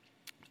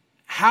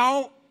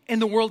 How in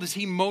the world is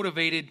he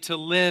motivated to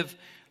live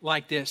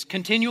like this?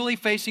 Continually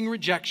facing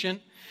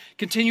rejection,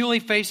 continually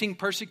facing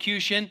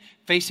persecution,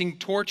 facing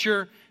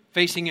torture,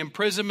 facing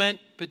imprisonment,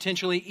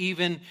 potentially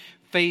even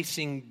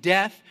facing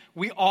death.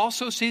 We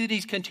also see that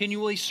he's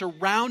continually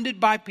surrounded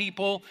by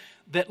people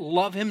that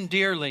love him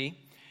dearly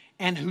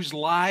and whose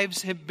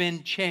lives have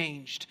been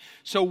changed.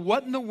 So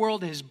what in the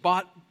world has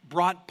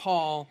brought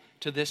Paul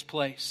to this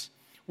place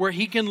where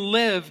he can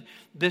live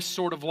this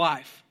sort of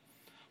life?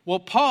 Well,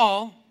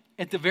 Paul,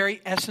 at the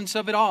very essence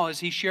of it all, as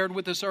he shared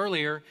with us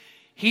earlier,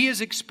 he has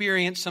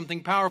experienced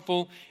something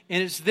powerful,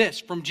 and it's this,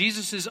 from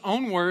Jesus'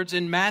 own words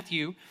in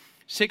Matthew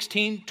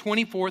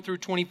 16:24 through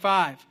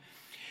 25.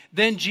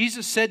 Then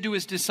Jesus said to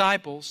his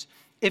disciples,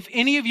 "If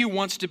any of you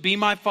wants to be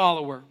my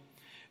follower,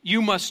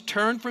 you must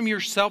turn from your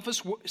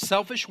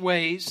selfish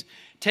ways,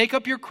 take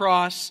up your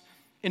cross,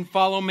 and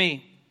follow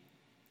me.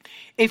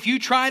 If you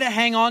try to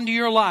hang on to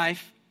your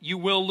life, you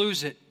will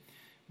lose it.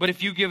 But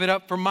if you give it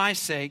up for my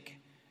sake,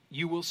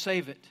 you will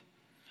save it."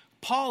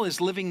 Paul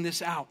is living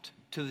this out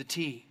to the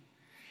T.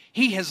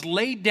 He has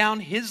laid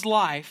down his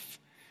life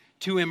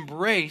to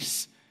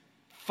embrace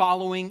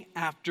following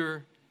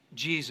after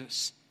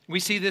Jesus. We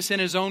see this in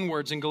his own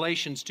words in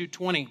Galatians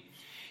 2:20.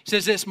 He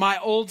says this, "My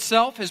old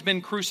self has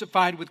been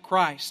crucified with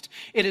Christ.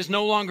 It is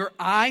no longer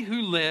I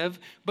who live,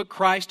 but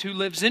Christ who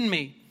lives in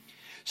me.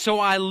 So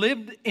I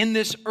live in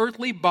this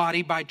earthly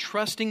body by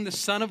trusting the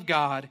Son of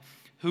God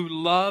who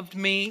loved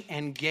me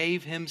and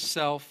gave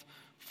himself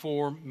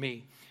for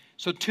me."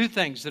 So two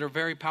things that are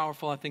very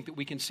powerful, I think, that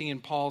we can see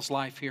in Paul's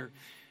life here.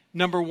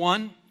 Number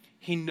one,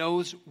 he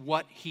knows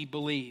what he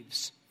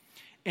believes.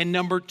 And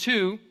number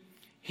two,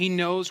 he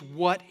knows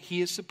what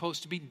he is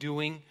supposed to be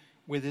doing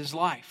with his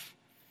life.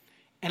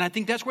 And I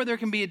think that's where there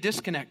can be a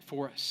disconnect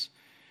for us,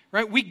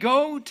 right? We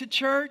go to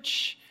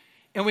church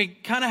and we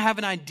kind of have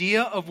an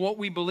idea of what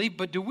we believe,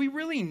 but do we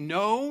really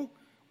know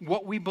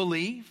what we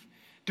believe?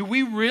 Do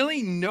we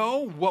really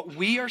know what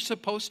we are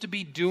supposed to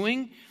be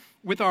doing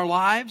with our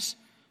lives?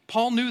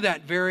 Paul knew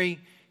that very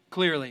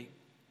clearly.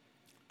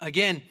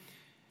 Again,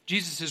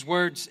 Jesus'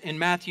 words in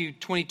Matthew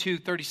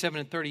 22:37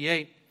 and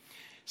 38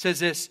 says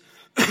this,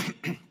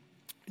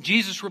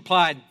 Jesus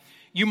replied,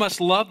 "You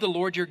must love the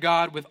Lord your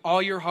God with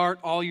all your heart,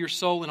 all your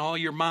soul, and all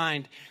your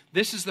mind.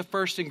 This is the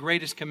first and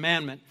greatest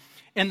commandment.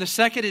 And the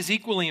second is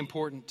equally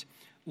important.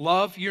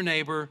 Love your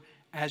neighbor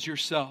as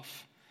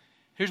yourself."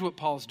 Here's what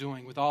Paul's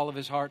doing with all of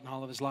his heart and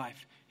all of his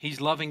life.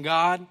 He's loving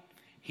God.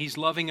 He's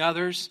loving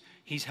others.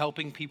 He's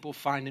helping people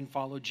find and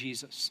follow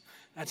Jesus.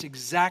 That's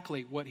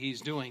exactly what he's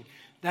doing.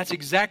 That's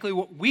exactly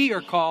what we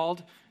are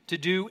called to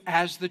do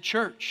as the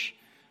church.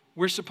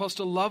 We're supposed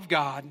to love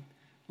God,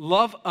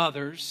 love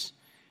others,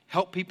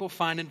 help people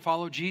find and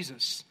follow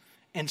Jesus.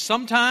 And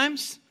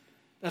sometimes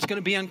that's going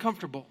to be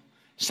uncomfortable.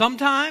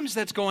 Sometimes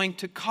that's going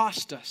to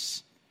cost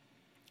us.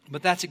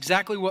 But that's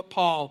exactly what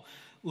Paul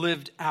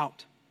lived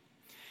out.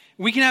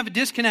 We can have a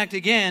disconnect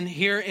again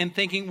here in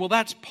thinking, well,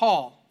 that's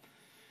Paul.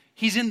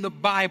 He's in the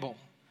Bible.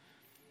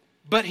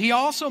 But he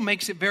also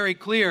makes it very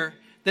clear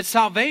that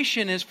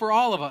salvation is for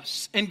all of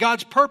us, and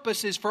God's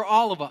purpose is for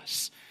all of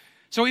us.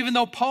 So even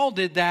though Paul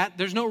did that,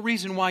 there's no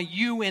reason why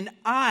you and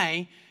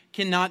I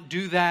cannot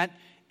do that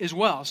as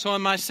well. So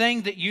am I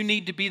saying that you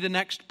need to be the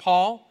next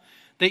Paul?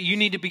 That you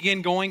need to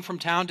begin going from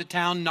town to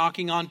town,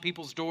 knocking on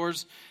people's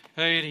doors,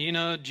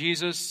 hey,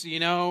 Jesus,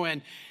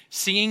 and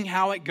seeing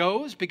how it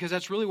goes? Because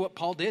that's really what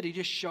Paul did. He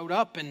just showed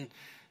up and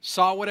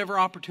saw whatever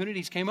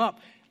opportunities came up.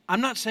 I'm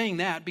not saying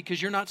that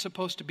because you're not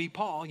supposed to be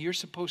Paul. You're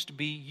supposed to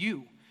be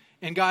you.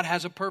 And God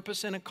has a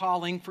purpose and a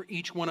calling for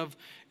each one of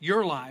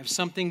your lives,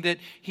 something that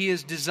he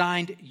has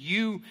designed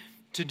you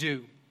to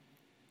do.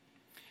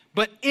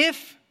 But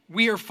if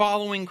we are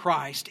following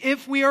Christ,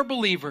 if we are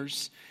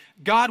believers,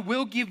 God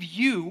will give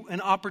you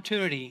an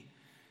opportunity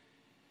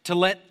to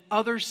let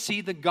others see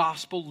the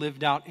gospel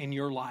lived out in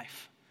your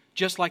life,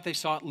 just like they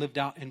saw it lived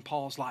out in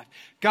Paul's life.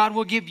 God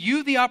will give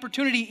you the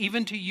opportunity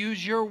even to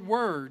use your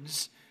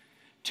words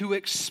to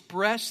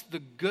express the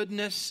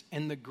goodness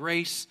and the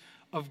grace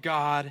of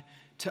God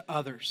to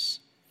others.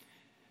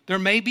 There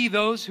may be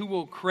those who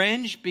will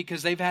cringe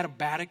because they've had a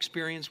bad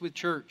experience with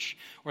church,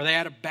 or they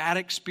had a bad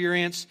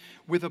experience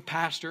with a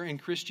pastor.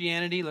 And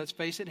Christianity, let's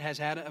face it, has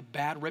had a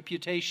bad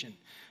reputation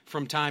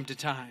from time to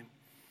time.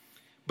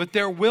 But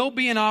there will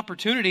be an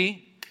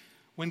opportunity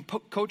when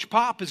Coach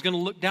Pop is going to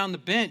look down the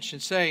bench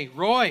and say,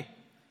 "Roy,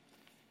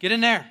 get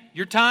in there.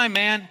 Your time,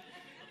 man.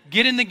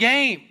 Get in the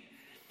game."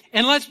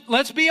 And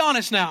let's be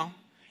honest now.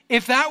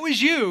 If that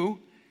was you,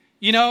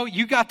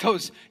 you got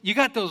those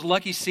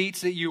lucky seats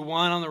that you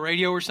won on the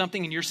radio or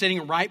something, and you're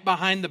sitting right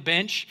behind the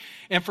bench,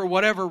 and for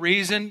whatever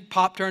reason,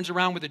 Pop turns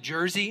around with a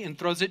jersey and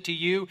throws it to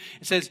you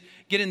and says,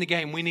 "Get in the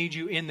game. We need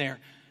you in there."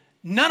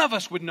 None of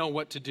us would know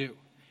what to do.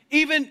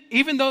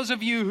 Even those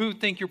of you who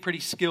think you're pretty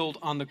skilled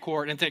on the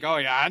court and think, "Oh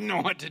yeah, I know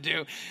what to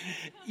do."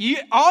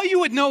 All you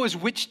would know is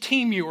which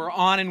team you are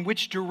on and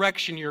which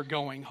direction you're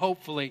going,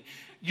 hopefully.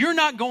 You're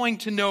not going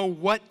to know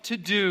what to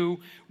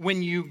do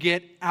when you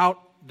get out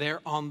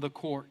there on the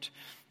court.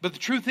 But the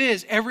truth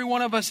is, every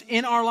one of us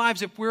in our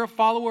lives, if we're a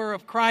follower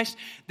of Christ,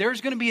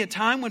 there's going to be a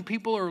time when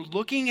people are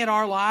looking at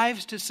our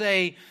lives to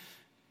say,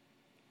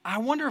 I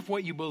wonder if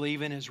what you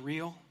believe in is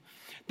real.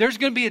 There's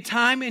going to be a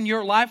time in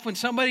your life when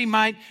somebody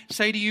might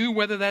say to you,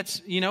 whether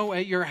that's,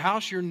 at your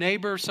house, your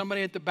neighbor,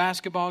 somebody at the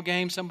basketball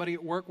game, somebody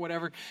at work,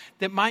 whatever,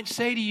 that might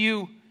say to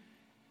you,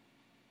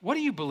 what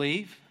do you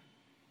believe?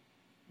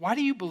 Why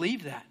do you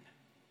believe that?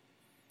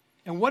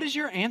 And what is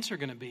your answer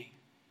going to be?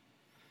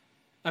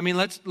 I mean,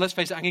 let's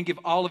face it, I can give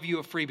all of you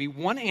a freebie.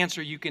 One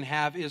answer you can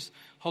have is,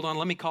 hold on,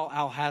 let me call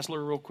Al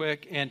Hasler real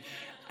quick. And,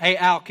 hey,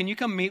 Al, can you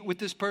come meet with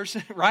this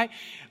person, right?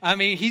 I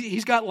mean,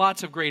 he's got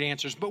lots of great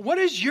answers. But what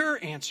is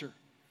your answer?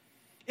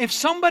 If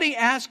somebody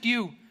asks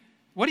you,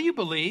 what do you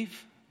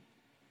believe?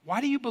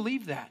 Why do you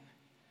believe that?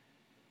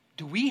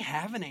 Do we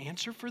have an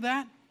answer for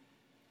that?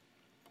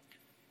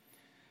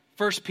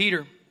 1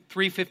 Peter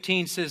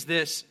 3:15 says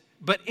this,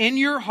 but in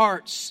your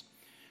hearts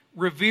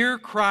revere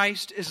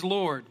Christ as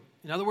Lord.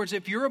 In other words,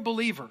 if you're a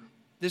believer,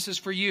 this is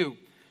for you.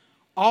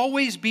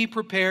 Always be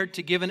prepared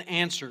to give an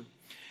answer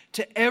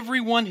to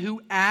everyone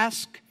who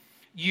asks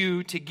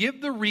you to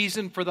give the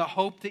reason for the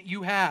hope that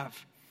you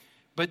have.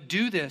 But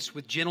do this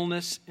with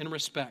gentleness and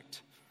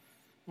respect.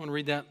 I want to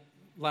read that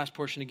last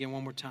portion again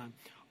one more time.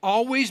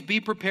 Always be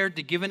prepared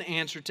to give an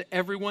answer to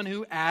everyone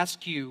who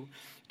asks you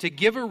to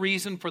give a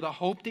reason for the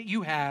hope that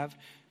you have,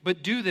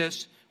 but do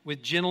this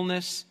with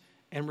gentleness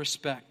and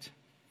respect.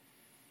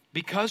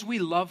 Because we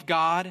love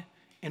God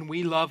and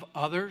we love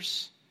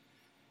others,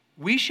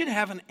 we should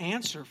have an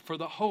answer for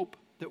the hope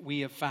that we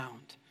have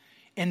found.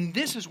 And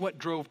this is what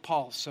drove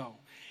Paul so.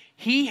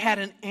 He had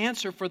an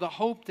answer for the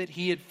hope that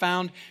he had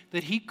found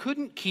that he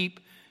couldn't keep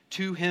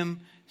to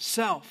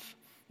himself.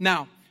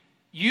 Now,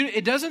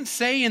 it doesn't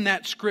say in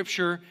that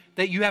scripture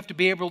that you have to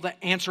be able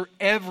to answer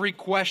every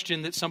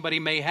question that somebody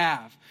may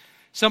have.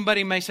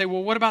 Somebody may say,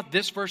 well, what about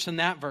this verse and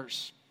that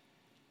verse?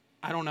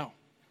 I don't know.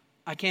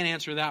 I can't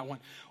answer that one.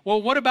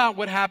 Well, what about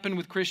what happened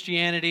with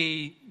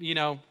Christianity,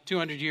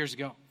 200 years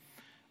ago?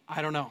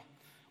 I don't know.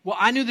 Well,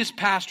 I knew this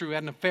pastor who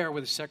had an affair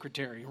with his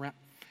secretary.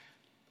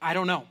 I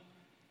don't know.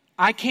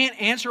 I can't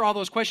answer all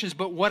those questions,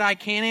 but what I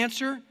can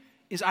answer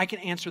is I can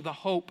answer the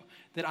hope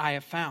that I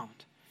have found.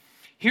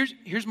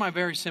 Here's my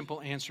very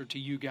simple answer to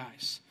you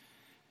guys.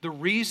 The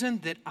reason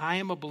that I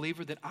am a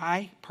believer, that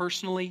I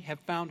personally have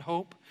found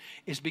hope,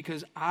 is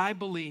because I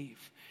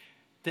believe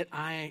that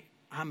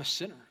I'm a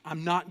sinner.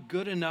 I'm not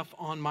good enough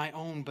on my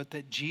own, but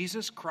that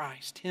Jesus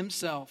Christ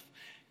himself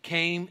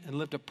came and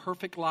lived a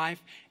perfect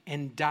life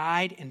and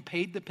died and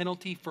paid the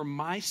penalty for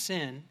my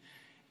sin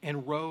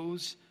and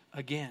rose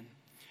again.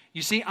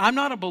 You see, I'm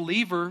not a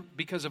believer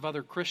because of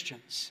other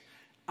Christians.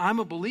 I'm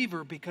a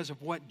believer because of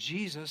what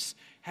Jesus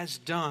has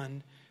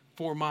done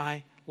for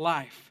my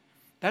life.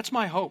 That's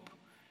my hope.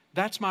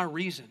 That's my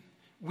reason.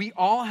 We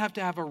all have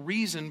to have a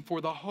reason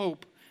for the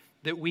hope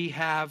that we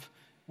have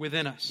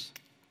within us.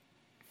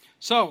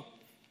 So,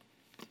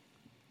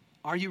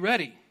 are you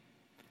ready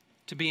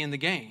to be in the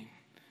game?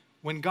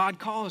 When God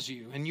calls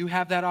you and you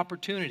have that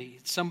opportunity,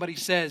 somebody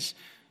says,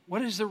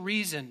 what is the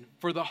reason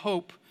for the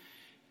hope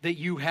that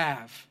you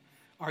have?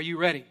 Are you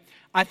ready?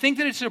 I think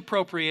that it's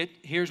appropriate,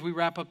 here as we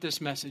wrap up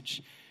this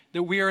message,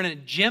 that we are in a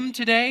gym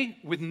today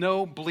with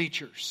no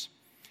bleachers.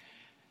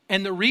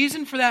 And the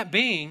reason for that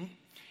being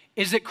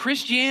is that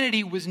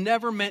Christianity was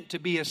never meant to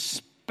be a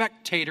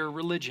spectator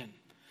religion,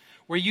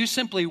 where you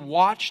simply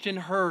watched and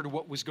heard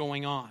what was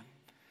going on.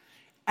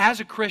 As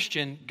a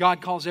Christian,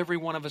 God calls every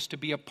one of us to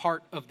be a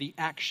part of the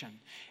action.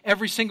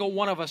 Every single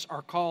one of us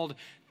are called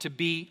to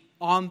be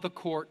on the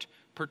court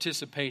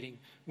participating.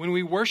 When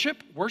we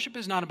worship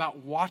is not about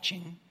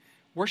watching.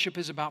 Worship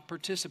is about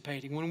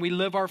participating. When we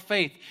live our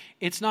faith,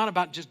 it's not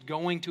about just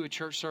going to a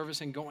church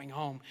service and going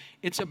home.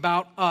 It's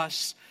about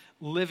us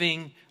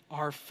living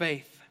our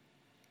faith.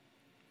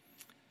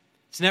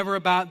 It's never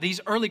about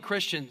these early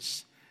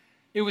Christians.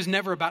 It was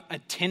never about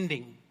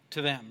attending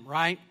to them,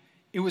 right?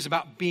 It was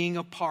about being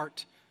a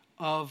part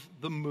of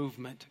the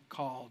movement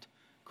called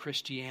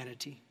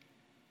Christianity.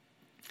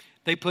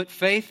 They put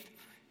faith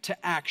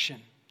to action.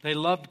 They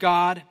loved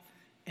God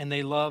and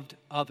they loved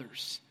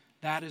others.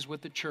 That is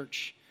what the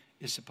church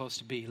is supposed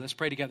to be. Let's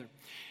pray together.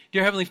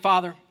 Dear Heavenly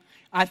Father,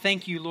 I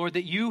thank you, Lord,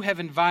 that you have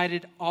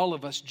invited all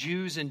of us,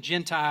 Jews and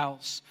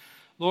Gentiles,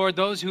 Lord,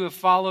 those who have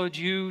followed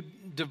you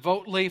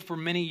devotedly for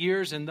many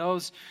years and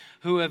those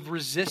who have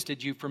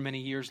resisted you for many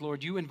years,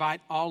 Lord, you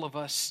invite all of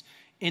us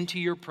into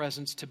your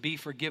presence to be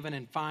forgiven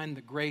and find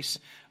the grace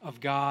of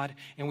God.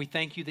 And we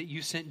thank you that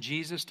you sent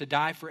Jesus to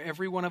die for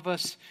every one of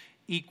us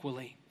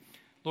equally.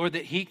 Lord,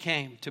 that he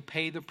came to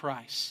pay the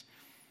price.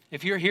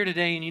 If you're here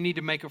today and you need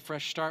to make a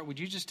fresh start, would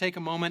you just take a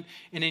moment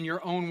and in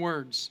your own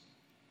words,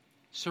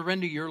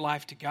 surrender your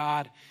life to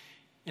God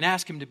and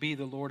ask him to be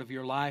the Lord of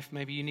your life?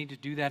 Maybe you need to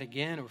do that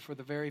again or for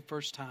the very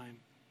first time.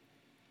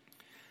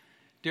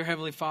 Dear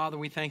Heavenly Father,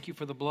 we thank you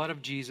for the blood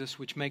of Jesus,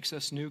 which makes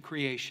us new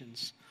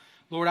creations.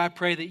 Lord, I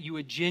pray that you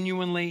would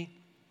genuinely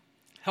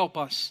help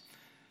us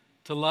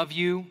to love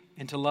you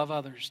and to love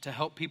others, to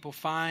help people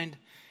find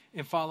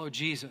and follow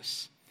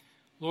Jesus.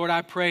 Lord,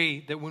 I pray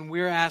that when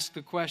we're asked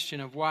the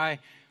question of why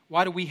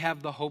do we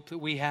have the hope that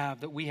we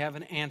have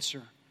an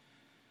answer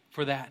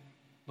for that.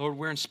 Lord,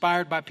 we're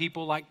inspired by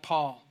people like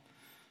Paul,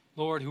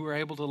 Lord, who are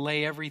able to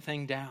lay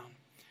everything down.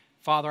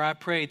 Father, I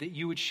pray that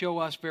you would show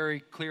us very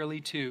clearly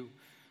too,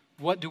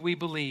 what do we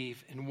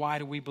believe and why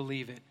do we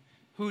believe it?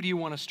 Who do you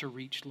want us to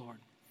reach, Lord?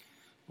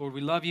 Lord, we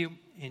love you.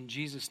 In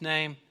Jesus'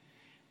 name,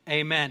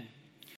 amen.